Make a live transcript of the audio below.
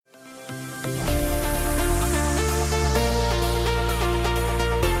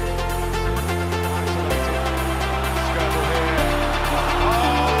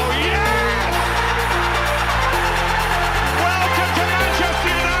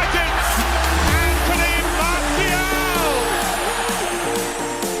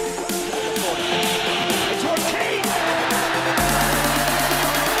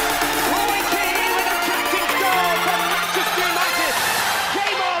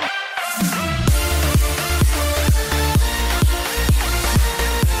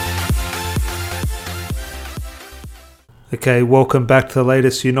Okay, welcome back to the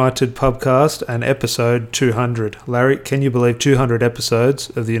latest United Pubcast and episode 200. Larry, can you believe 200 episodes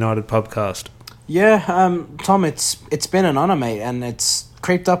of the United Pubcast? Yeah, Tom, it's been an honour, mate, and it's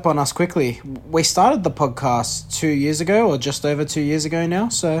creeped up on us quickly. We started the podcast 2 years ago, or just over 2 years ago now.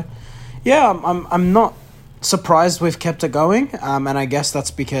 So, yeah, I'm not surprised we've kept it going, and I guess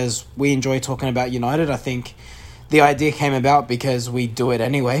that's because we enjoy talking about United. I think the idea came about because we do it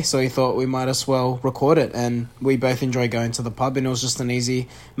anyway, so we thought we might as well record it, and we both enjoy going to the pub, and it was just an easy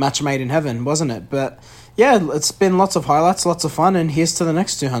match made in heaven, wasn't it? But yeah, it's been lots of highlights, lots of fun, and here's to the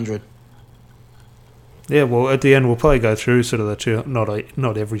next 200. Yeah, well, at the end we'll probably go through sort of the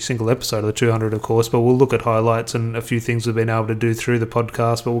not every single episode of the 200, of course, but we'll look at highlights and a few things we've been able to do through the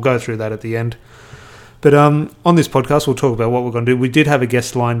podcast, but we'll go through that at the end. But on this podcast, we'll talk about what we're going to do. We did have a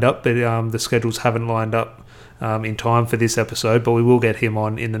guest lined up, but the schedules haven't lined up in time for this episode, but we will get him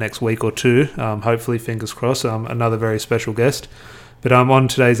on in the next week or two, hopefully, fingers crossed, another very special guest. But on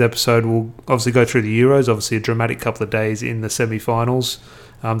today's episode, we'll obviously go through the Euros, obviously a dramatic couple of days in the semi-finals,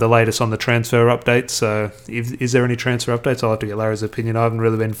 the latest on the transfer updates. So is there any transfer updates? I'll have to get Larry's opinion. I haven't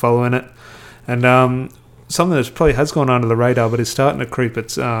really been following it. And something that probably has gone under the radar but is starting to creep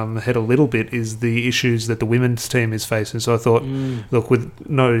its head a little bit is the issues that the women's team is facing. So I thought, look, with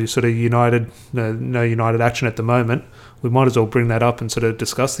no sort of no United action at the moment, we might as well bring that up and sort of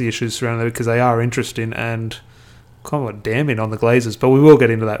discuss the issues surrounding it because they are interesting and kind of damning on the Glazers. But we will get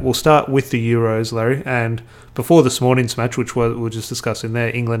into that. We'll start with the Euros, Larry, and before this morning's match, which we were just discussing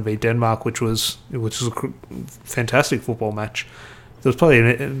there, England v Denmark, which was a fantastic football match. There was probably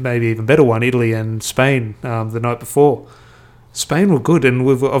maybe even better one, Italy and Spain, the night before. Spain were good, and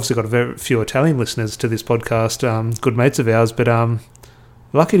we've obviously got a very few Italian listeners to this podcast, good mates of ours, but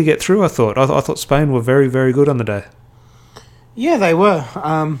lucky to get through, I thought. I thought Spain were very, very good on the day. Yeah, they were.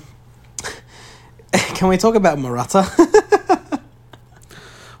 Can we talk about Morata?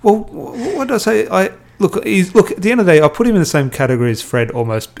 Well, what did I say? Look, at the end of the day, I put him in the same category as Fred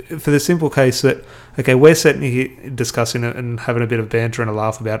almost, for the simple case that, okay, we're sitting here discussing it and having a bit of banter and a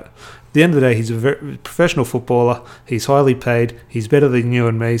laugh about it. At the end of the day, he's a very professional footballer, he's highly paid, he's better than you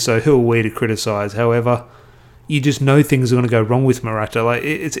and me, so who are we to criticise? However, you just know things are going to go wrong with Morata. Like,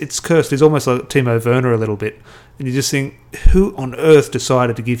 it's cursed. He's almost like Timo Werner a little bit. And you just think, who on earth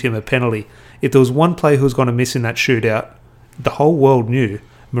decided to give him a penalty? If there was one player who was going to miss in that shootout, the whole world knew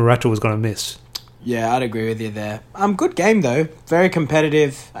Morata was going to miss. Yeah, I'd agree with you there. Good game, though. Very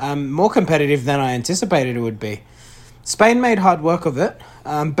competitive. More competitive than I anticipated it would be. Spain made hard work of it.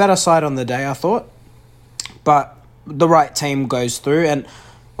 Better side on the day, I thought. But the right team goes through. And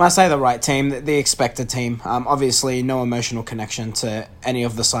when I say the right team, the expected team. Obviously, no emotional connection to any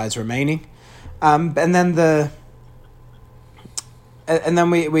of the sides remaining. And then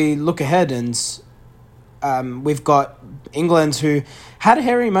we look ahead and we've got England who had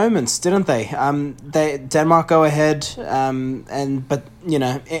hairy moments, didn't they? Denmark go ahead, but you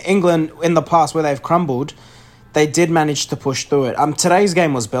know, England in the past where they've crumbled, they did manage to push through it. Today's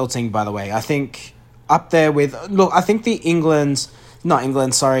game was belting, by the way. I think up there with I think the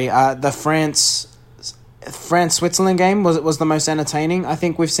France-Switzerland game was the most entertaining I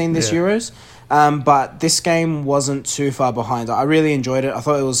think we've seen this Euros. But this game wasn't too far behind. I really enjoyed it. I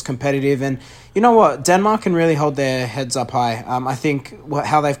thought it was competitive. And you know what? Denmark can really hold their heads up high. I think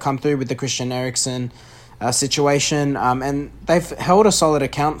how they've come through with the Christian Eriksen situation, and they've held a solid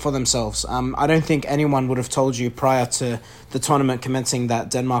account for themselves. I don't think anyone would have told you prior to the tournament commencing that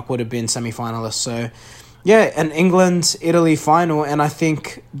Denmark would have been semi-finalists. So, yeah, an England-Italy final, and I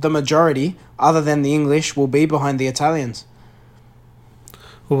think the majority, other than the English, will be behind the Italians.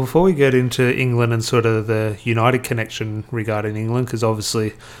 Well, before we get into England and sort of the United connection regarding England, because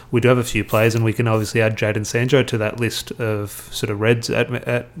obviously we do have a few players and we can obviously add Jadon Sancho to that list of sort of Reds in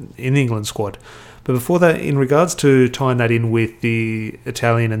the England squad. But before that, in regards to tying that in with the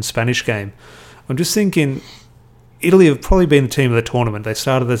Italian and Spanish game, I'm just thinking Italy have probably been the team of the tournament. They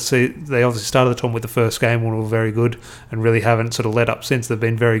obviously started the tournament with the first game when we were very good and really haven't sort of let up since. They've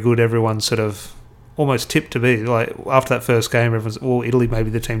been very good. Everyone's sort of almost tipped to be. Like, after that first game, everyone's, Italy may be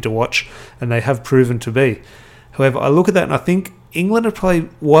the team to watch, and they have proven to be. However, I look at that and I think England are probably,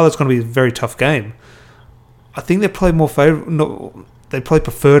 while it's going to be a very tough game, I think they're probably they probably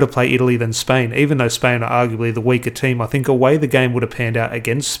prefer to play Italy than Spain, even though Spain are arguably the weaker team. I think a way the game would have panned out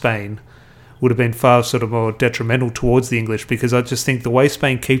against Spain would have been far sort of more detrimental towards the English, because I just think the way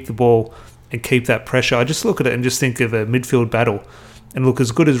Spain keep the ball and keep that pressure, I just look at it and just think of a midfield battle. And look,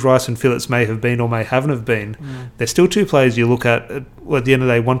 as good as Rice and Phillips may have been or may haven't have been, there's still two players you look at the end of the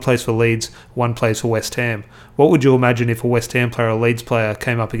day, one plays for Leeds, one plays for West Ham. What would you imagine if a West Ham player or a Leeds player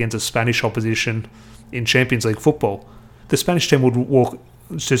came up against a Spanish opposition in Champions League football? the Spanish team would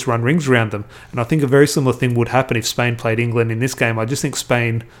just run rings around them. And I think a very similar thing would happen if Spain played England in this game. I just think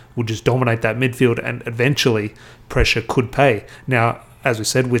Spain would just dominate that midfield, and eventually pressure could pay. Now, as we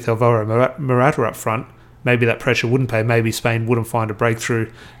said, with Alvaro Morata up front, maybe that pressure wouldn't pay. Maybe Spain wouldn't find a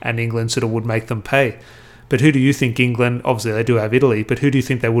breakthrough and England sort of would make them pay. But who do you think England, obviously they do have Italy, but who do you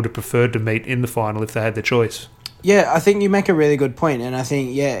think they would have preferred to meet in the final if they had the choice? Yeah, I think you make a really good point, and I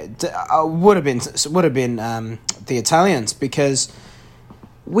think would have been the Italians, because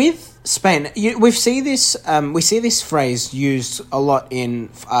with Spain, we see this phrase used a lot in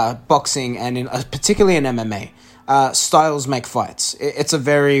boxing and in particularly in MMA. Styles make fights. It's a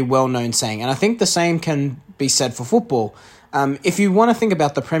very well-known saying, and I think the same can be said for football. If you want to think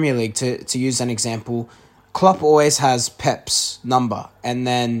about the Premier League, to use an example, Klopp always has Pep's number,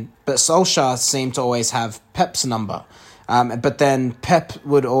 but Solskjaer seemed to always have Pep's number. But then Pep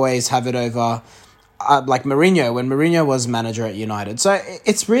would always have it over, like Mourinho, when Mourinho was manager at United. So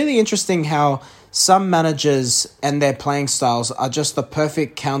it's really interesting how some managers and their playing styles are just the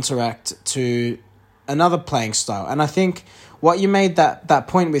perfect counteract to another playing style. And I think what you made that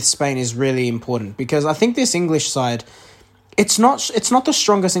point with Spain is really important, because I think this English side, it's not the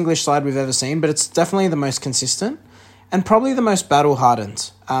strongest English side we've ever seen, but it's definitely the most consistent and probably the most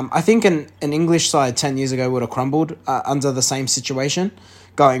battle-hardened. I think an English side 10 years ago would have crumbled under the same situation,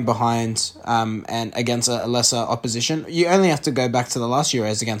 going behind and against a lesser opposition. You only have to go back to the last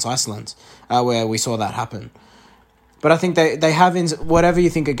Euros against Iceland, where we saw that happen. But I think they have, whatever you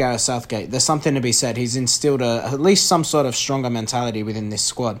think of Gareth Southgate, there's something to be said. He's instilled at least some sort of stronger mentality within this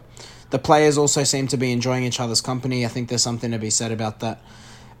squad. The players also seem to be enjoying each other's company. I think there's something to be said about that.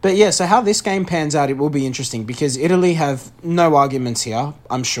 But yeah, so how this game pans out, it will be interesting, because Italy have no arguments here,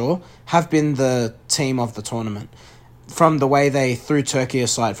 I'm sure, have been the team of the tournament. From the way they threw Turkey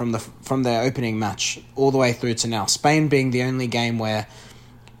aside from their opening match all the way through to now. Spain being the only game where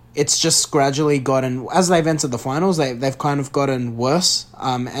it's just gradually gotten, as they've entered the finals, they've kind of gotten worse.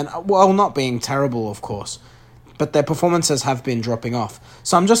 Not being terrible, of course, but their performances have been dropping off.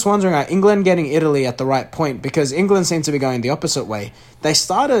 So I'm just wondering, are England getting Italy at the right point? Because England seem to be going the opposite way. They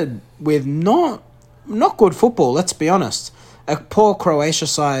started with not good football, let's be honest. A poor Croatia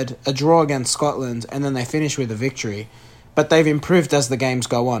side, a draw against Scotland, and then they finish with a victory. But they've improved as the games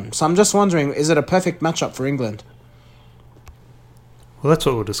go on. So I'm just wondering, is it a perfect matchup for England? Well, that's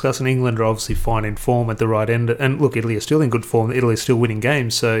what we're discussing. England are obviously fine in form at the right end. And look, Italy are still in good form. Italy is still winning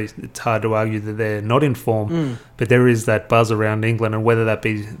games, so it's hard to argue that they're not in form. But there is that buzz around England, and whether that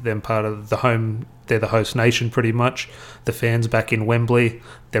be them part of the home, they're the host nation pretty much, the fans back in Wembley,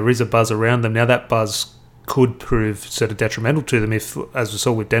 there is a buzz around them. Now that buzz could prove sort of detrimental to them if, as we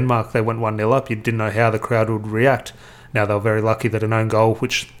saw with Denmark, they went 1-0 up. You didn't know how the crowd would react. Now they were very lucky that an own goal,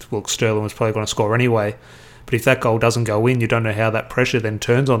 which Sterling was probably going to score anyway. But if that goal doesn't go in, you don't know how that pressure then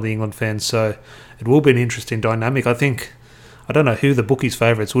turns on the England fans. So it will be an interesting dynamic. I don't know who the bookies'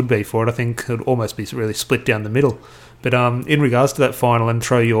 favourites would be for it. I think it would almost be really split down the middle. But in regards to that final, and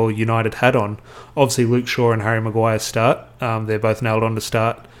throw your United hat on, obviously Luke Shaw and Harry Maguire start. They're both nailed on to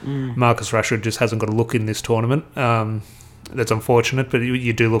start. Marcus Rashford just hasn't got a look in this tournament. That's unfortunate, but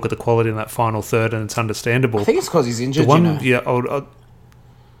you do look at the quality in that final third, and it's understandable. I think it's because he's injured,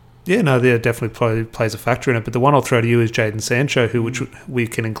 there definitely plays a factor in it. But the one I'll throw to you is Jadon Sancho, which we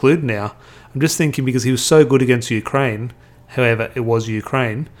can include now. I'm just thinking, because he was so good against Ukraine, however, it was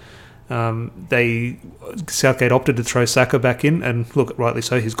Ukraine, Southgate opted to throw Saka back in, and look, rightly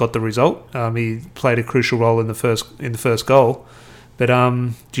so, he's got the result. He played a crucial role in the first goal. But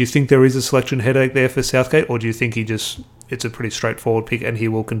do you think there is a selection headache there for Southgate, or do you think it's a pretty straightforward pick and he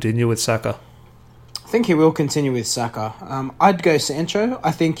will continue with Saka? I think he will continue with Saka. I'd go Sancho.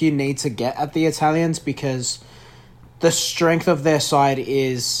 I think you need to get at the Italians, because the strength of their side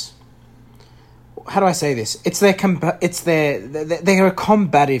is, how do I say this? They're a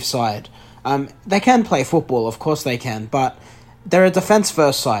combative side. They can play football, of course they can, but they're a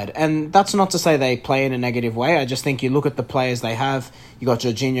defence-first side, and that's not to say they play in a negative way. I just think you look at the players they have. You got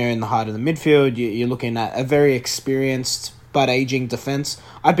Jorginho in the heart of the midfield. You're looking at a very experienced but ageing defence.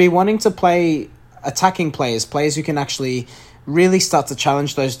 I'd be wanting to play attacking players who can actually really start to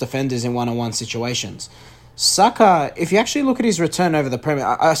challenge those defenders in one-on-one situations. Saka, if you actually look at his return over the Premier,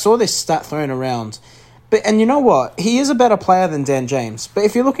 I saw this stat thrown around, and you know what? He is a better player than Dan James. But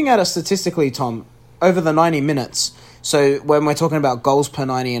if you're looking at it statistically, Tom, over the 90 minutes, so when we're talking about goals per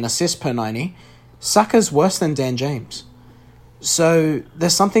 90 and assists per 90, Saka's worse than Dan James. So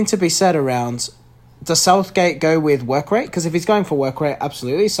there's something to be said around, does Southgate go with work rate? Because if he's going for work rate,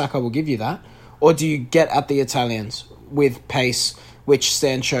 absolutely, Saka will give you that. Or do you get at the Italians with pace, which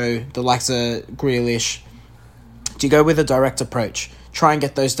Sancho, the likes of Grealish, Do you go with a direct approach? Try and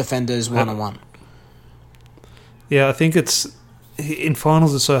get those defenders one-on-one. Yeah, I think it's... In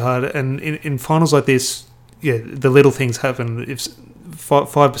finals, it's so hard. And in finals like this, yeah, the little things happen. If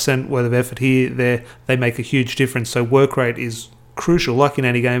 5% worth of effort here, there, they make a huge difference. So work rate is crucial, like in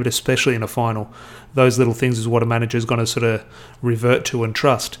any game, but especially in a final. Those little things is what a manager is going to sort of revert to and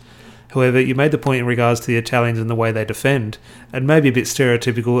trust. However, you made the point in regards to the Italians and the way they defend, and maybe a bit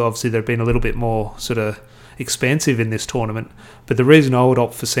stereotypical. Obviously, they've been a little bit more sort of expansive in this tournament. But the reason I would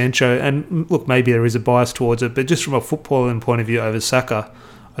opt for Sancho, and look, maybe there is a bias towards it, but just from a footballing point of view over Saka,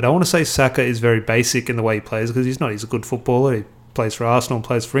 I don't want to say Saka is very basic in the way he plays, because he's not. He's a good footballer. He plays for Arsenal and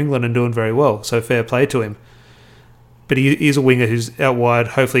plays for England and doing very well, so fair play to him. But he's a winger who's out wide,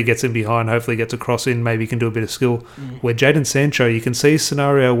 hopefully gets in behind, hopefully gets a cross in, maybe can do a bit of skill. Where Jadon Sancho, you can see a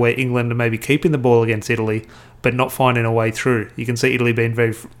scenario where England are maybe keeping the ball against Italy, but not finding a way through. You can see Italy being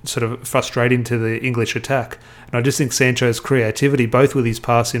very sort of frustrating to the English attack. And I just think Sancho's creativity, both with his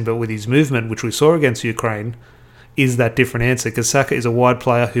passing but with his movement, which we saw against Ukraine, is that different answer. Because Saka is a wide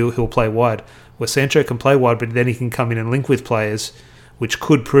player who'll play wide, where Sancho can play wide, but then he can come in and link with players, which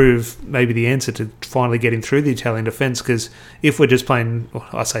could prove maybe the answer to finally getting through the Italian defence. Because if we're just playing, well,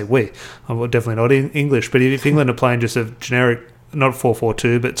 I say we, I'm definitely not in English, but if England are playing just a generic, not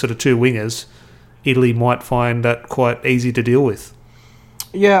 4-4-2, but sort of two wingers, Italy might find that quite easy to deal with.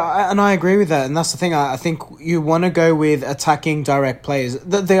 Yeah, and I agree with that. And that's the thing. I think you want to go with attacking direct players.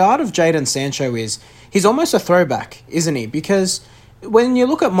 The art of Jadon Sancho is he's almost a throwback, isn't he? Because when you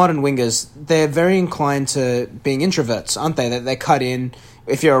look at modern wingers, they're very inclined to being introverts, aren't they? That they cut in.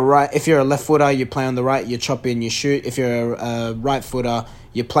 If you're a left footer, you play on the right, you chop in, you shoot. If you're a right footer,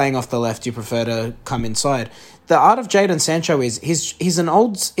 you're playing off the left, you prefer to come inside. The art of Jadon Sancho is he's an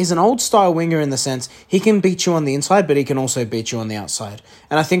old style winger in the sense he can beat you on the inside, but he can also beat you on the outside.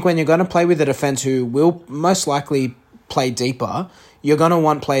 And I think when you're going to play with a defence who will most likely play deeper, you're going to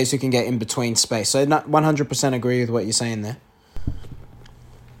want players who can get in between space. So 100% agree with what you're saying there.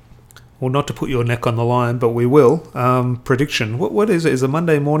 Well, not to put your neck on the line, but we will. Prediction. What is it? Is a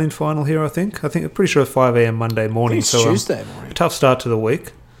Monday morning final here, I think? I'm pretty sure 5 a.m. Monday morning. It's Tuesday morning. A tough start to the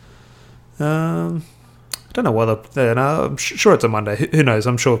week. I don't know whether... I'm sure it's a Monday. Who knows?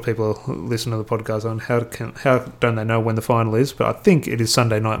 I'm sure people listen to the podcast on how don't they know when the final is, but I think it is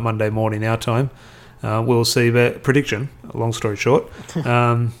Sunday night, Monday morning our time. We'll see. But prediction, long story short.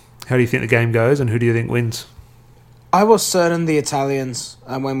 How do you think the game goes, and who do you think wins? I was certain the Italians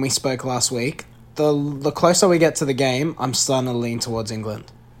when we spoke last week. The closer we get to the game, I'm starting to lean towards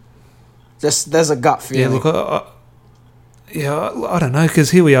England. There's a gut feeling. Yeah, look, I don't know,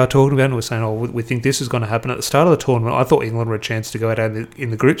 because here we are talking about it and we're saying, we think this is going to happen. At the start of the tournament, I thought England were a chance to go out in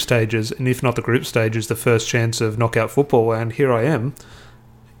the group stages, and if not the group stages, the first chance of knockout football, and here I am,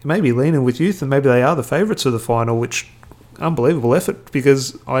 maybe leaning with youth, and maybe they are the favourites of the final, which, unbelievable effort,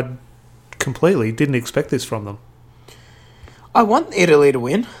 because I completely didn't expect this from them. I want Italy to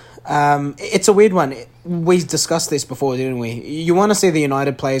win. It's a weird one. We discussed this before, didn't we? You want to see the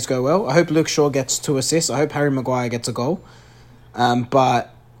United players go well. I hope Luke Shaw gets 2 assists. I hope Harry Maguire gets a goal.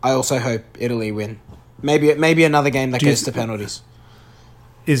 But I also hope Italy win. Maybe another game that goes to penalties.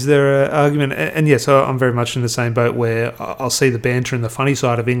 Is there an argument? And yes, I'm very much in the same boat where I'll see the banter and the funny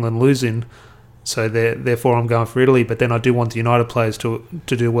side of England losing. So therefore I'm going for Italy. But then I do want the United players to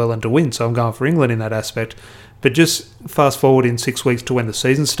do well and to win. So I'm going for England in that aspect. But just fast forward in 6 weeks to when the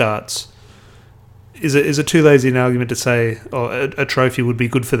season starts, is it too lazy an argument to say a trophy would be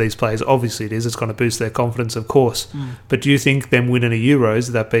good for these players? Obviously it is. It's going to boost their confidence, of course. But do you think them winning a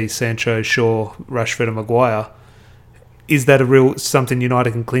Euros, that be Sancho, Shaw, Rashford and Maguire, is that a real something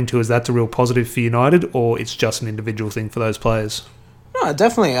United can cling to? Is that a real positive for United, or it's just an individual thing for those players? No,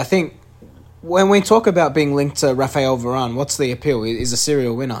 definitely. I think when we talk about being linked to Rafael Varane, what's the appeal? He's a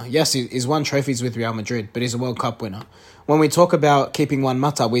serial winner. Yes, he's won trophies with Real Madrid, but he's a World Cup winner. When we talk about keeping Juan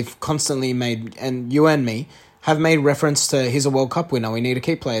Mata, we've constantly made, and you and me, have made reference to he's a World Cup winner. We need to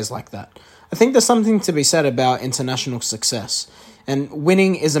keep players like that. I think there's something to be said about international success. And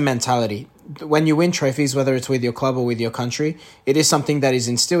winning is a mentality. When you win trophies, whether it's with your club or with your country, it is something that is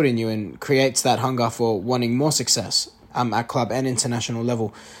instilled in you and creates that hunger for wanting more success at club and international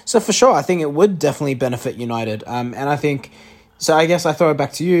level. So for sure, I think it would definitely benefit United. And I think, so I guess I throw it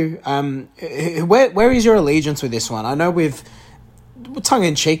back to you. Where is your allegiance with this one? I know we've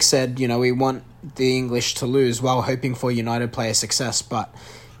tongue-in-cheek said, we want the English to lose while hoping for United player success, but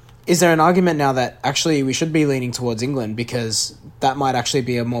is there an argument now that actually we should be leaning towards England because that might actually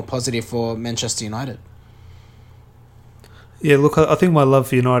be a more positive for Manchester United? Yeah, look, I think my love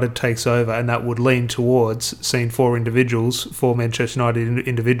for United takes over, and that would lean towards seeing four Manchester United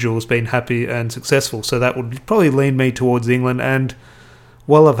individuals being happy and successful. So that would probably lean me towards England. And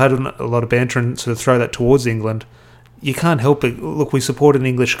while I've had a lot of banter and sort of throw that towards England, you can't help it. Look, we support an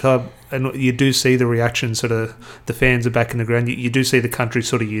English club, and you do see the reaction. Sort of the fans are back in the ground. You do see the country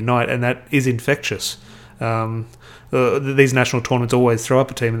sort of unite, and that is infectious. These national tournaments always throw up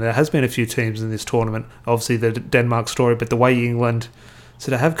a team, and there has been a few teams in this tournament. Obviously, the Denmark story, but the way England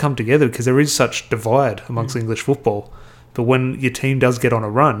sort of have come together, because there is such divide amongst English football. But when your team does get on a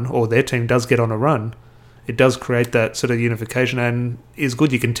run, or their team does get on a run, it does create that sort of unification, and is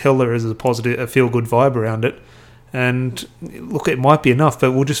good. You can tell there is a feel-good vibe around it. And look, it might be enough,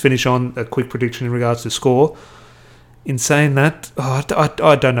 but we'll just finish on a quick prediction in regards to score. In saying that,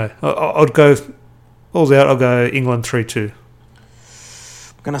 I don't know. I'd go... All's out, I'll go England 3-2.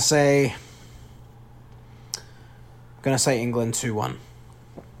 I'm gonna say England 2-1.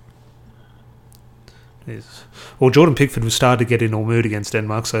 Yes. Well, Jordan Pickford was started to get in all mood against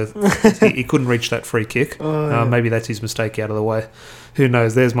Denmark, so he couldn't reach that free kick. Maybe that's his mistake out of the way. Who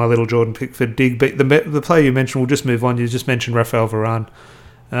knows? There's my little Jordan Pickford dig. But the player you mentioned, we'll just move on. You just mentioned Rafael Varane.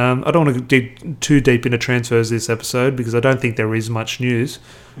 I don't want to dig too deep into transfers this episode because I don't think there is much news.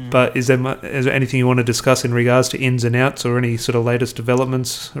 But is there anything you want to discuss in regards to ins and outs or any sort of latest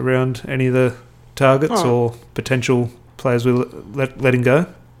developments around any of the targets or potential players we're letting go?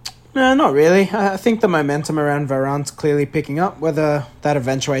 No, not really. I think the momentum around Varane's clearly picking up. Whether that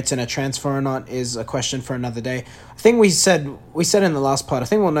eventuates in a transfer or not is a question for another day. I think we said in the last part, I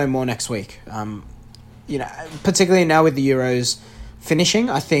think we'll know more next week. Particularly now with the Euros finishing,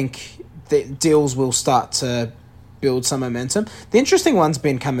 I think the deals will start to build some momentum. The interesting one's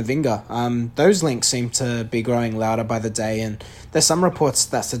been Camavinga. Those links seem to be growing louder by the day, and there's some reports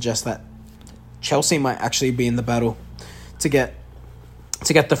that suggest that Chelsea might actually be in the battle to get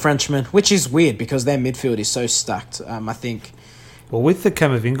the Frenchman, which is weird because their midfield is so stacked. I think. Well, with the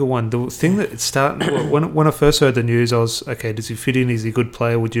Camavinga one, the thing that it's starting when I first heard the news, I was okay. Does he fit in? Is he a good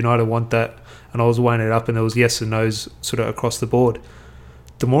player? Would United want that? And I was weighing it up, and there was yes and no's sort of across the board.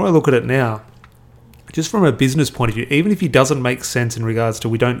 The more I look at it now, just from a business point of view, even if he doesn't make sense in regards to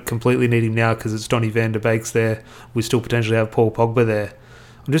we don't completely need him now because it's Donny van der Beek's there, we still potentially have Paul Pogba there.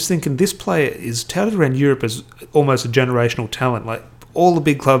 I'm just thinking this player is touted around Europe as almost a generational talent. Like all the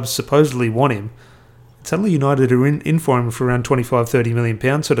big clubs supposedly want him. Suddenly United are in for him for around £25-30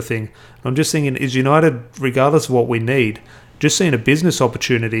 million sort of thing. And I'm just thinking, is United, regardless of what we need, just seeing a business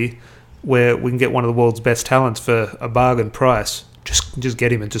opportunity where we can get one of the world's best talents for a bargain price, just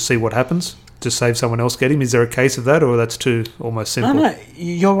get him and just see what happens? Just save someone else get him? Is there a case of that, or that's too almost simple? No,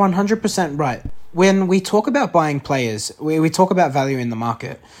 you're 100% right. When we talk about buying players, we talk about value in the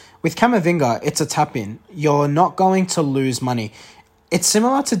market. With Camavinga, it's a tap-in. You're not going to lose money. It's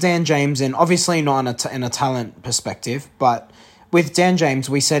similar to Dan James, and obviously not in a talent perspective, but with Dan James,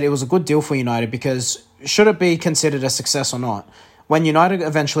 we said it was a good deal for United because should it be considered a success or not, when United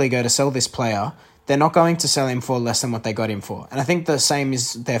eventually go to sell this player, they're not going to sell him for less than what they got him for. And I think the same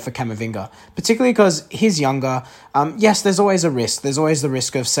is there for Camavinga, particularly because he's younger. Yes, there's always a risk. There's always the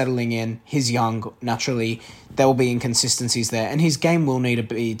risk of settling in. He's young. Naturally, there will be inconsistencies there, and his game will need to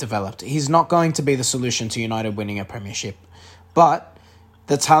be developed. He's not going to be the solution to United winning a premiership, but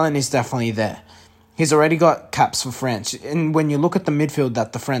the talent is definitely there. He's already got caps for France. And when you look at the midfield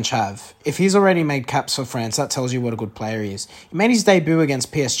that the French have, if he's already made caps for France, that tells you what a good player he is. He made his debut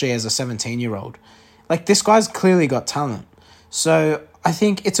against PSG as a 17-year-old. Like, this guy's clearly got talent. So I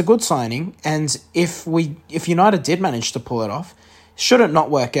think it's a good signing. And if United did manage to pull it off, should it not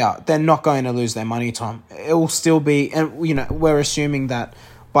work out, they're not going to lose their money, Tom. It will still be, and we're assuming that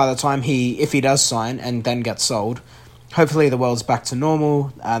by the time if he does sign and then gets sold, hopefully the world's back to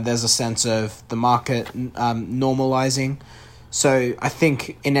normal. There's a sense of the market normalising. So I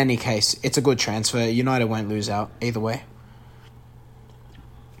think in any case, it's a good transfer. United won't lose out either way.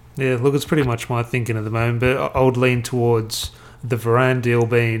 Yeah, look, it's pretty much my thinking at the moment, but I would lean towards the Varane deal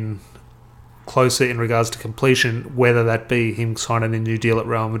being closer in regards to completion, whether that be him signing a new deal at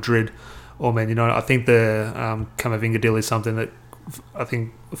Real Madrid or Man United. I think the Camavinga deal is something that I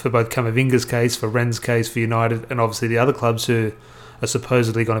think for both Camavinga's case, for Rennes' case, for United, and obviously the other clubs who are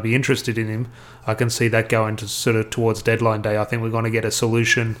supposedly going to be interested in him, I can see that going to sort of towards deadline day. I think we're going to get a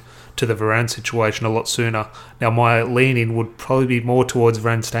solution to the Varane situation a lot sooner. Now, my leaning would probably be more towards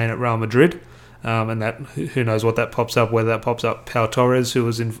Varane staying at Real Madrid, and that who knows what that pops up, whether that pops up Pau Torres, who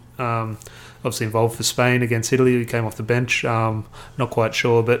was obviously involved for Spain against Italy, who came off the bench, not quite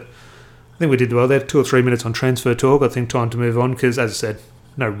sure, but I think we did well there. 2 or 3 minutes on transfer talk. I think time to move on because, as I said,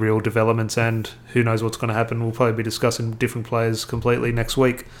 no real developments, and who knows what's going to happen. We'll probably be discussing different players completely next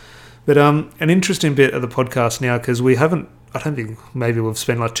week. But an interesting bit of the podcast now, because we haven't, I don't think, maybe we've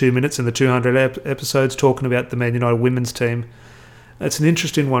spent like 2 minutes in the 200 episodes talking about the Man United women's team. It's an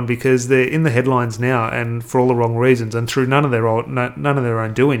interesting one because they're in the headlines now, and for all the wrong reasons, and through none of their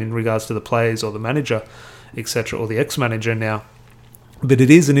own doing in regards to the players or the manager, etc., or the ex-manager now. But it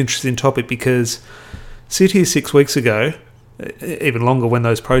is an interesting topic because sit here 6 weeks ago, even longer when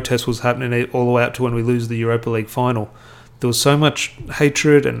those protests was happening, all the way up to when we lose the Europa League final, there was so much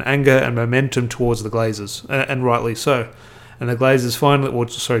hatred and anger and momentum towards the Glazers, and rightly so. And the Glazers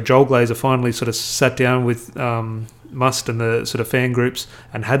Joel Glazer finally sort of sat down with Must and the sort of fan groups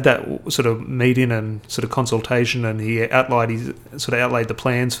and had that sort of meeting and sort of consultation, and he outlaid the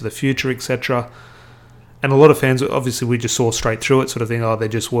plans for the future, etc. And a lot of fans, obviously, we just saw straight through it, sort of thing, they're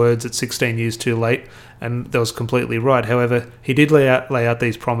just words, it's 16 years too late, and that was completely right. However, he did lay out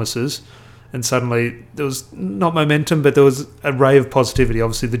these promises, and suddenly there was not momentum, but there was a ray of positivity.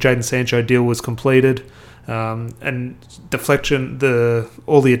 Obviously, the Jadon Sancho deal was completed, and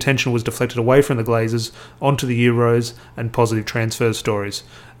all the attention was deflected away from the Glazers onto the Euros and positive transfer stories.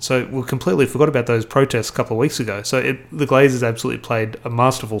 So we completely forgot about those protests a couple of weeks ago. So the Glazers absolutely played a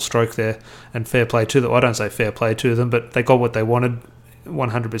masterful stroke there, and fair play to them. I don't say fair play to them, but they got what they wanted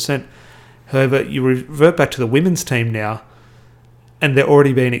 100%. However, you revert back to the women's team now, and they're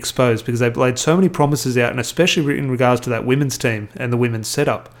already being exposed because they've laid so many promises out, and especially in regards to that women's team and the women's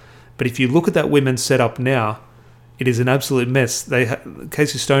setup. But if you look at that women's setup now, it is an absolute mess.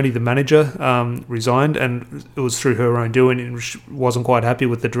 Casey Stoney, the manager, resigned, and it was through her own doing, and she wasn't quite happy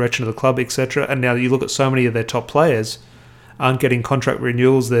with the direction of the club, etc. And now you look at so many of their top players aren't getting contract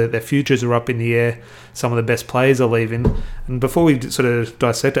renewals. Their futures are up in the air. Some of the best players are leaving. And before we sort of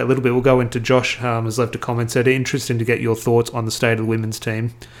dissect that a little bit, we'll go into Josh has left a comment, said, interesting to get your thoughts on the state of the women's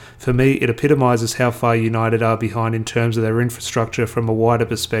team. For me, it epitomises how far United are behind in terms of their infrastructure from a wider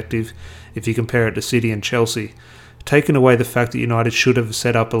perspective if you compare it to City and Chelsea. Taking away the fact that United should have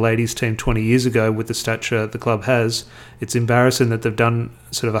set up a ladies' team 20 years ago with the stature the club has, it's embarrassing that they've done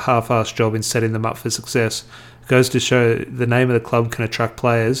sort of a half-assed job in setting them up for success. It goes to show the name of the club can attract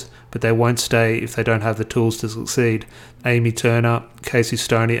players, but they won't stay if they don't have the tools to succeed. Amy Turner, Casey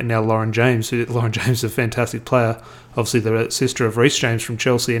Stoney, and now Lauren James. Lauren James is a fantastic player. Obviously, the sister of Reece James from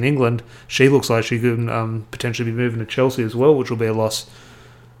Chelsea in England. She looks like she could potentially be moving to Chelsea as well, which will be a loss.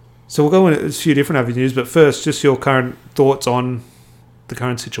 So we'll go in a few different avenues, but first, just your current thoughts on the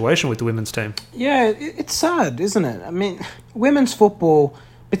current situation with the women's team. Yeah, it's sad, isn't it? I mean, women's football,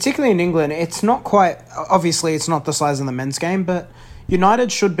 particularly in England, it's not quite... Obviously, it's not the size of the men's game, but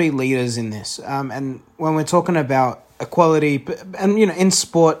United should be leaders in this. And when we're talking about equality, and, in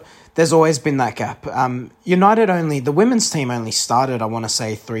sport, there's always been that gap. The women's team only started, I want to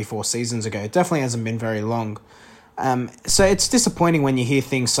say, 3-4 seasons ago. It definitely hasn't been very long. So it's disappointing when you hear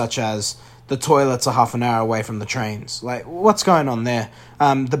things such as the toilets are half an hour away from the trains. Like, what's going on there?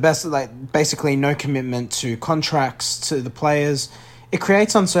 Basically no commitment to contracts, to the players. It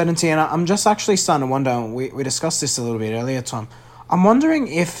creates uncertainty, and I'm just actually starting to wonder, we discussed this a little bit earlier, Tom. I'm wondering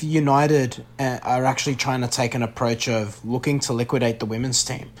if United are actually trying to take an approach of looking to liquidate the women's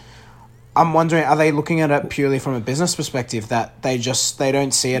team. I'm wondering, are they looking at it purely from a business perspective, that they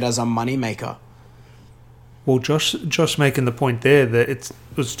don't see it as a money maker? Well, Josh making the point there that it's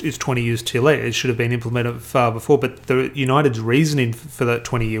 20 years too late. It should have been implemented far before. But the United's reasoning for that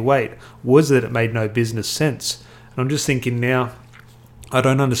 20-year wait was that it made no business sense. And I'm just thinking now, I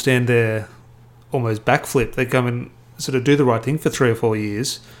don't understand their almost backflip. They come and sort of do the right thing for 3 or 4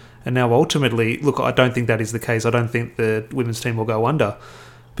 years, and now ultimately, look, I don't think that is the case. I don't think the women's team will go under.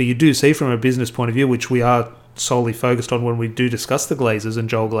 But you do see from a business point of view, which we are solely focused on when we do discuss the Glazers and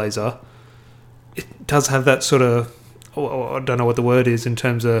Joel Glazer, it does have that sort of, I don't know what the word is, in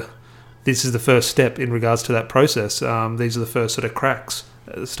terms of this is the first step in regards to that process. These are the first sort of cracks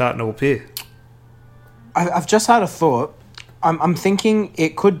starting to appear. I've just had a thought. I'm thinking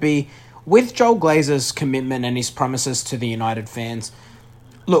it could be, with Joel Glazer's commitment and his promises to the United fans,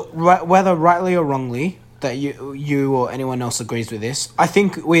 look, whether rightly or wrongly, that you or anyone else agrees with this, I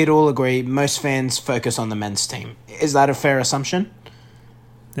think we'd all agree most fans focus on the men's team. Is that a fair assumption?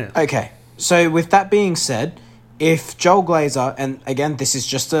 Yeah. Okay. So with that being said, if Joel Glazer, and again, this is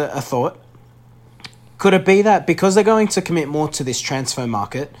just a thought, could it be that because they're going to commit more to this transfer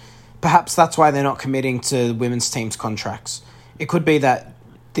market, perhaps that's why they're not committing to women's team's contracts? It could be that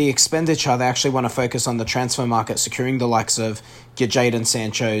the expenditure, they actually want to focus on the transfer market, securing the likes of your Jadon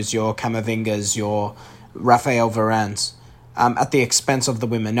Sanchos, your Camavingas, your Rafael Varanes. at the expense of the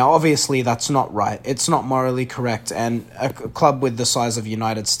women. Now, obviously, that's not right. It's not morally correct, and a club with the size of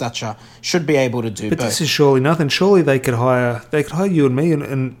United stature should be able to do but both. This is surely nothing. Surely they could hire you and me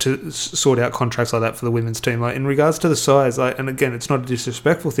and to sort out contracts like that for the women's team. Like in regards to the size, and again, it's not a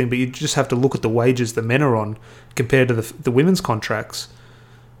disrespectful thing, but you just have to look at the wages the men are on compared to the women's contracts.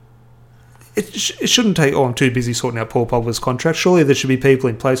 It shouldn't take, I'm too busy sorting out Paul Pogba's contract. Surely there should be people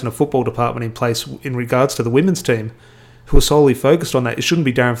in place and a football department in place in regards to the women's team who are solely focused on that. It shouldn't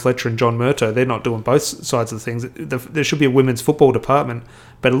be Darren Fletcher and John Murto. They're not doing both sides of things. There should be a women's football department,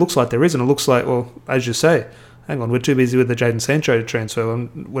 but it looks like there isn't. It looks like, well, as you say, hang on, we're too busy with the Jadon Sancho transfer,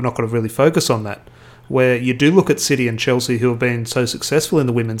 and we're not going to really focus on that. Where you do look at City and Chelsea, who have been so successful in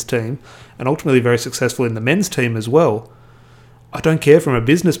the women's team, and ultimately very successful in the men's team as well. I don't care from a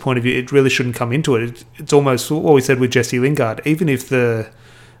business point of view, it really shouldn't come into it. It's almost what we said with Jesse Lingard. Even if the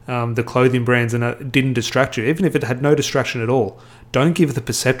clothing brands didn't distract you, even if it had no distraction at all, don't give the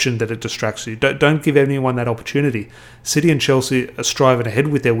perception that it distracts you. Don't give anyone that opportunity. City and Chelsea are striving ahead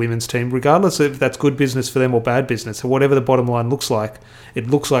with their women's team, regardless of if that's good business for them or bad business, or whatever the bottom line looks like. It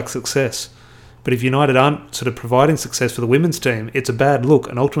looks like success. But if United aren't sort of providing success for the women's team, it's a bad look.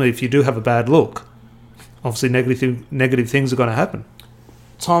 And ultimately, if you do have a bad look, obviously negative things are going to happen.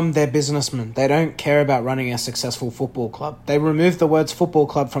 Tom, they're businessmen. They don't care about running a successful football club. They removed the words football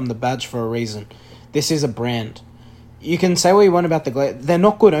club from the badge for a reason. This is a brand. You can say what you want about the Glazers. They're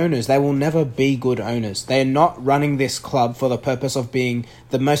not good owners. They will never be good owners. They're not running this club for the purpose of being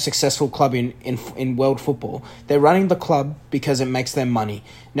the most successful club in world football. They're running the club because it makes them money.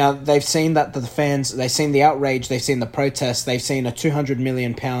 Now, they've seen that the fans, they've seen the outrage, they've seen the protests, they've seen a £200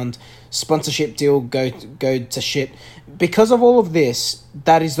 million sponsorship deal go to shit. Because of all of this,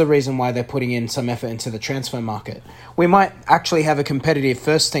 that is the reason why they're putting in some effort into the transfer market. We might actually have a competitive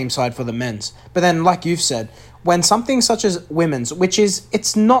first team side for the men's. But then, like you've said, when something such as women's,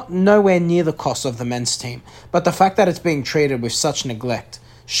 it's not nowhere near the cost of the men's team, but the fact that it's being treated with such neglect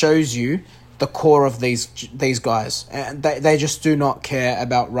shows you the core of these guys. And they just do not care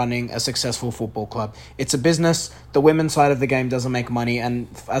about running a successful football club. It's a business. The women's side of the game doesn't make money, and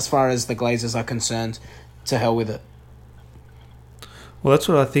as far as the Glazers are concerned, to hell with it. Well, that's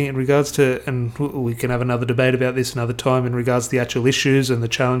what I think in regards to, and we can have another debate about this another time, in regards to the actual issues and the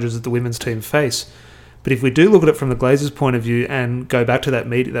challenges that the women's team face. But if we do look at it from the Glazers' point of view and go back to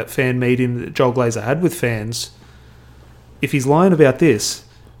that fan meeting that Joel Glazer had with fans, if he's lying about this,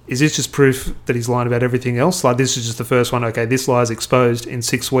 is this just proof that he's lying about everything else? Like, this is just the first one. Okay, this lie is exposed. In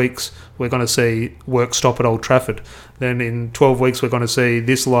 6 weeks, we're going to see work stop at Old Trafford. Then in 12 weeks, we're going to see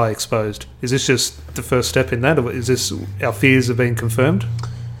this lie exposed. Is this just the first step in that? Or is this our fears are being confirmed?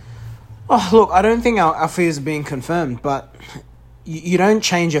 Oh, look, I don't think our fears are being confirmed, but you don't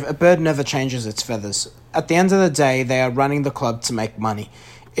change it. A bird never changes its feathers. At the end of the day, they are running the club to make money.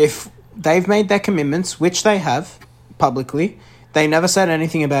 If they've made their commitments, which they have publicly, they never said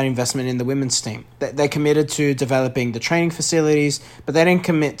anything about investment in the women's team. They committed to developing the training facilities, but they didn't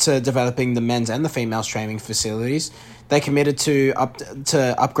commit to developing the men's and the females' training facilities. They committed to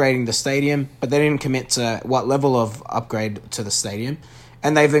upgrading the stadium, but they didn't commit to what level of upgrade to the stadium.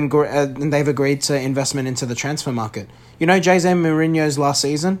 And they've agreed to investment into the transfer market. You know, Jose Mourinho's last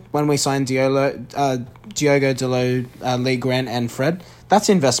season, when we signed Diogo Dalot, Lee Grant, and Fred, that's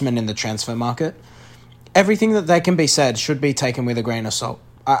investment in the transfer market. Everything that they can be said should be taken with a grain of salt.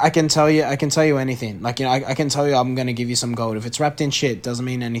 I can tell you anything. Like, you know, I can tell you I'm going to give you some gold. If it's wrapped in shit, doesn't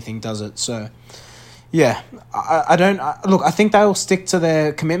mean anything, does it? So, yeah, I think they'll stick to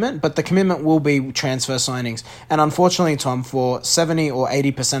their commitment, but the commitment will be transfer signings. And unfortunately, Tom, for 70 or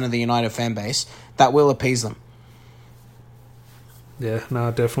 80% of the United fan base, that will appease them. Yeah,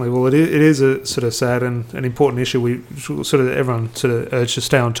 no, definitely. Well, it is a sort of sad and an important issue. Everyone sort of urged to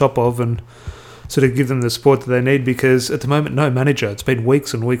stay on top of and sort of give them the support that they need, because at the moment, no manager. It's been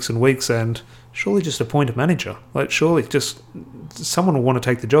weeks and weeks and weeks, and surely just appoint a manager. Like, surely just someone will want to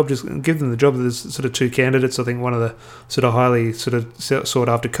take the job. Just give them the job. There's sort of two candidates. I think one of the sort of highly sort of sought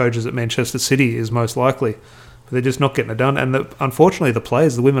after coaches at Manchester City is most likely, but they're just not getting it done. And unfortunately,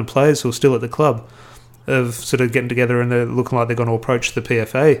 the women players who are still at the club, of sort of getting together and they're looking like they're going to approach the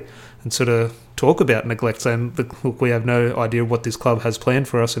PFA and sort of talk about neglect, saying, look, we have no idea what this club has planned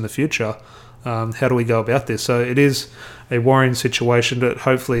for us in the future. How do we go about this? So it is a worrying situation that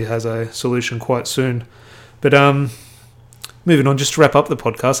hopefully has a solution quite soon. But moving on, just to wrap up the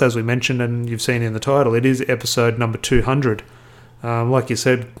podcast, as we mentioned and you've seen in the title, it is episode number 200. Like you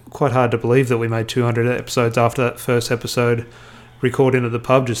said, quite hard to believe that we made 200 episodes after that first episode recording at the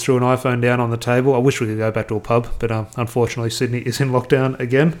pub. Just threw an iPhone down on the table. I wish we could go back to a pub, but unfortunately Sydney is in lockdown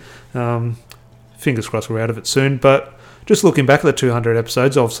again. Fingers crossed we're out of it soon. But just looking back at the 200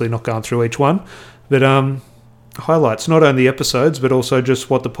 episodes, obviously not going through each one, but highlights, not only episodes, but also just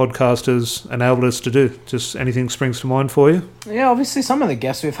what the podcast has enabled us to do. Just anything springs to mind for you? Yeah, obviously some of the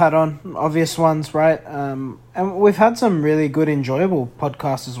guests we've had on, obvious ones, right? And we've had some really good, enjoyable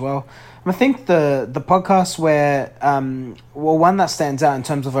podcasts as well. I think the podcasts where, one that stands out in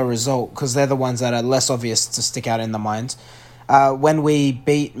terms of a result, because they're the ones that are less obvious to stick out in the mind. When we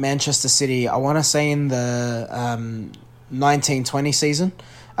beat Manchester City, I want to say in the 1920 season,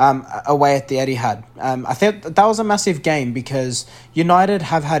 away at the Etihad. I think that was a massive game because United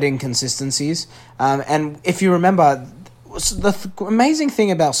have had inconsistencies. And if you remember, the amazing thing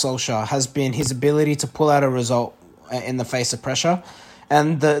about Solskjaer has been his ability to pull out a result in the face of pressure.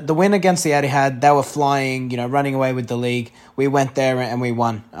 And the win against the Etihad, they were flying, running away with the league. We went there and we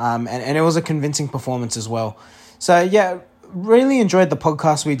won. And it was a convincing performance as well. So, yeah, really enjoyed the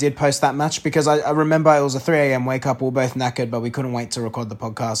podcast we did post that match because I remember it was a 3 a.m. wake up. We were both knackered, but we couldn't wait to record the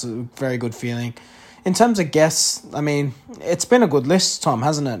podcast. It was a very good feeling. In terms of guests, I mean, it's been a good list, Tom,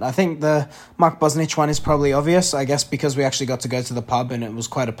 hasn't it? I think the Mark Bosnich one is probably obvious, I guess, because we actually got to go to the pub and it was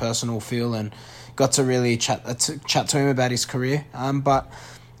quite a personal feel and got to really chat to him about his career. But,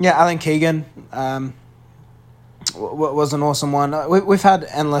 yeah, Alan Keegan was an awesome one. We've had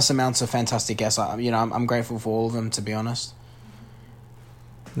endless amounts of fantastic guests. I'm grateful for all of them, to be honest.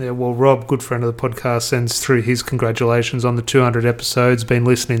 Yeah, well, Rob, good friend of the podcast, sends through his congratulations on the 200 episodes, been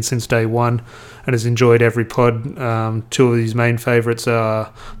listening since day one and has enjoyed every pod. Two of his main favourites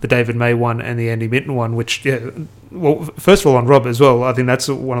are the David May one and the Andy Mitten one, which, first of all, on Rob as well, I think that's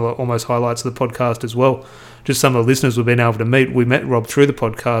one of the almost highlights of the podcast as well. Just some of the listeners we've been able to meet. We met Rob through the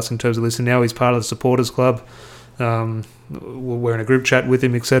podcast in terms of listening. Now he's part of the supporters club. We're in a group chat with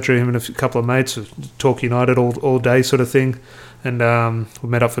him, etc. Him and a couple of mates talk United all day sort of thing. And we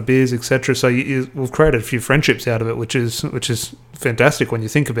met up for beers, etc. So we've created a few friendships out of it, which is fantastic when you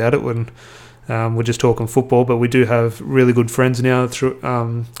think about it. When we're just talking football, but we do have really good friends now through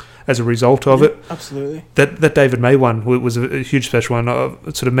as a result of it. Absolutely. That David May one was a huge special one. I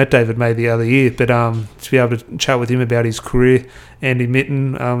sort of met David May the other year, but to be able to chat with him about his career, Andy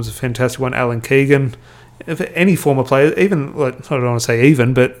Mitten was a fantastic one. Alan Keegan, any former player, even I don't want to say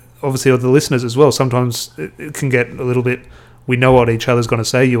even, but obviously all the listeners as well. Sometimes it can get a little bit. We know what each other's going to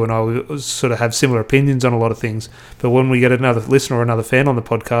say. You and I we sort of have similar opinions on a lot of things. But when we get another listener or another fan on the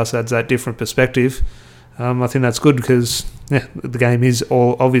podcast, adds that different perspective. I think that's good because the game is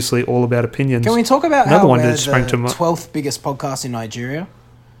obviously all about opinions. Can we talk about another how one we're that sprang the to 12th biggest podcast in Nigeria?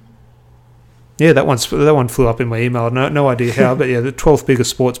 Yeah, that one flew up in my email. No idea how, but yeah, the 12th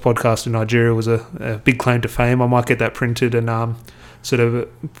biggest sports podcast in Nigeria was a big claim to fame. I might get that printed and sort of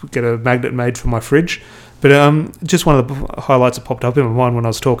get a magnet made for my fridge. But just one of the highlights that popped up in my mind when I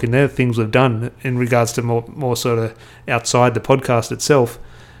was talking there, things we've done in regards to more sort of outside the podcast itself,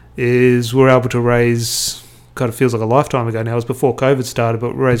 is we're able to raise, God, it feels like a lifetime ago now, it was before COVID started,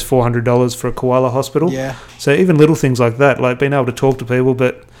 but we raised $400 for a koala hospital. Yeah. So even little things like that, like being able to talk to people,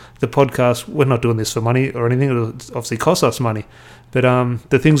 but the podcast, we're not doing this for money or anything, it'll obviously cost us money. But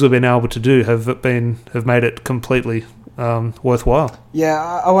the things we've been able to do have made it completely worthwhile.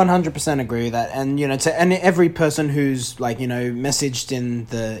 Yeah, I 100% agree with that. And and every person who's messaged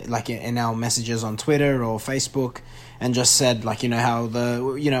in our messages on Twitter or Facebook and just said how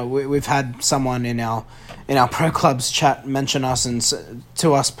we've had someone in our pro clubs chat mention us and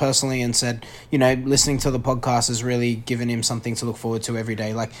to us personally and said listening to the podcast has really given him something to look forward to every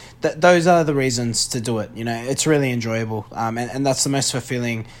day. Those are the reasons to do it. It's really enjoyable, and that's the most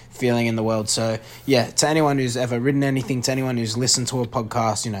fulfilling feeling in the world. So yeah, to anyone who's ever written anything, to anyone who's listened to a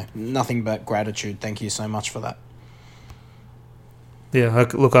podcast, nothing but gratitude. Thank you so much for that. Yeah,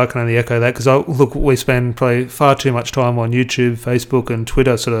 look, I can only echo that because we spend probably far too much time on YouTube, Facebook and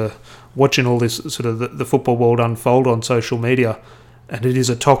Twitter sort of watching all this sort of the football world unfold on social media, and it is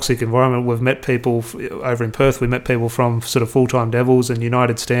a toxic environment. We've met people over in Perth, we met people from sort of full-time Devils and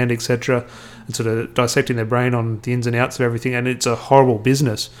United Stand, etc., and sort of dissecting their brain on the ins and outs of everything, and it's a horrible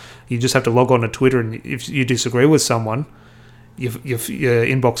business. You just have to log on to Twitter, and if you disagree with someone, your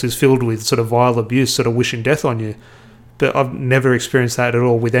inbox is filled with sort of vile abuse, sort of wishing death on you. But I've never experienced that at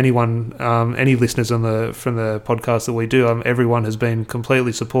all with anyone, any listeners from the podcast that we do. Everyone has been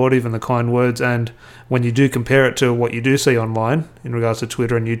completely supportive and the kind words. And when you do compare it to what you do see online in regards to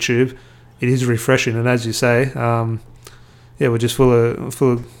Twitter and YouTube, it is refreshing. And as you say, we're just full of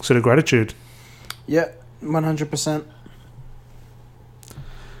sort of gratitude. Yeah, 100%.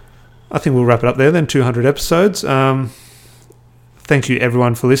 I think we'll wrap it up there then. 200 episodes. thank you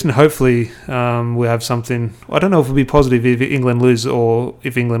everyone for listening. Hopefully we'll have something. I don't know if it'll be positive if England lose or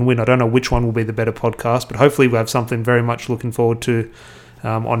if England win. I don't know which one will be the better podcast, but hopefully we'll have something very much looking forward to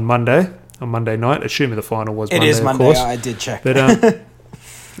on Monday night, assuming the final was Monday, It is Monday, of course. I did check. But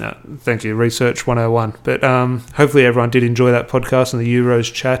no, thank you, Research 101. But hopefully everyone did enjoy that podcast and the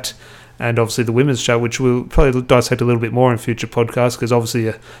Euros chat, and obviously the women's chat, which we'll probably dissect a little bit more in future podcasts, because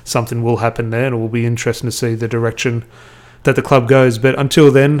obviously something will happen there, and it will be interesting to see the direction that the club goes. But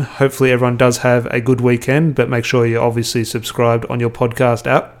until then, hopefully everyone does have a good weekend, but make sure you're obviously subscribed on your podcast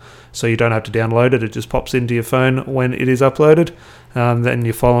app, so you don't have to download it. It just pops into your phone when it is uploaded. Then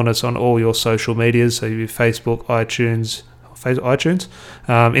you're following us on all your social medias, so you Facebook, iTunes,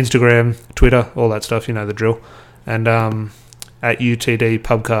 Instagram, Twitter, all that stuff, you know the drill. And at UTD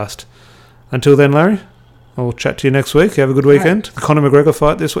Pubcast. Until then, Larry, I'll chat to you next week. Have a good weekend. The Conor McGregor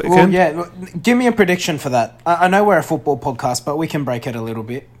fight this weekend. Well, yeah, give me a prediction for that. I know we're a football podcast, but we can break it a little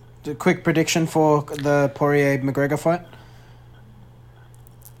bit. A quick prediction for the Poirier-McGregor fight?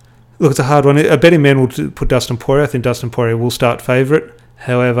 Look, it's a hard one. A betting man will put Dustin Poirier. I think Dustin Poirier will start favourite.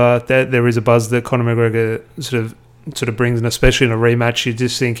 However, there is a buzz that Conor McGregor sort of brings, and especially in a rematch, you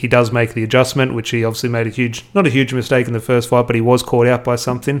just think he does make the adjustment, which he obviously made not a huge mistake in the first fight, but he was caught out by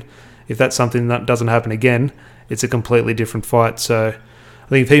something. If that's something that doesn't happen again, it's a completely different fight. So I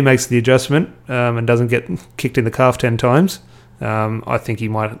think if he makes the adjustment and doesn't get kicked in the calf 10 times, I think he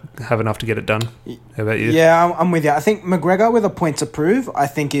might have enough to get it done. How about you? Yeah, I'm with you. I think McGregor, with a point to prove, I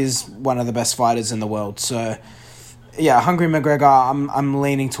think is one of the best fighters in the world. So yeah, Hungry McGregor, I'm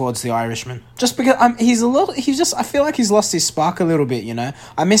leaning towards the Irishman. Just because I feel like he's lost his spark a little bit, you know.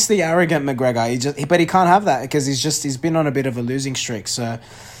 I miss the arrogant McGregor. But he can't have that because he's been on a bit of a losing streak. So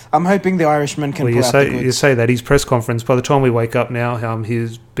I'm hoping the Irishman can pull out the goods. You say that his press conference, by the time we wake up now, he'll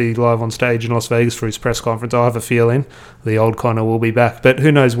be live on stage in Las Vegas for his press conference. I have a feeling the old Conor will be back. But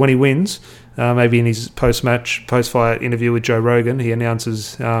who knows, when he wins, maybe in his post-fight interview with Joe Rogan, he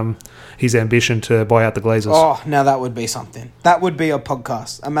announces his ambition to buy out the Glazers. Oh, now that would be something. That would be a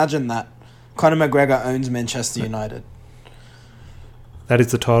podcast. Imagine that. Conor McGregor owns Manchester United. That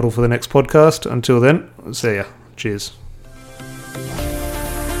is the title for the next podcast. Until then, see ya. Cheers.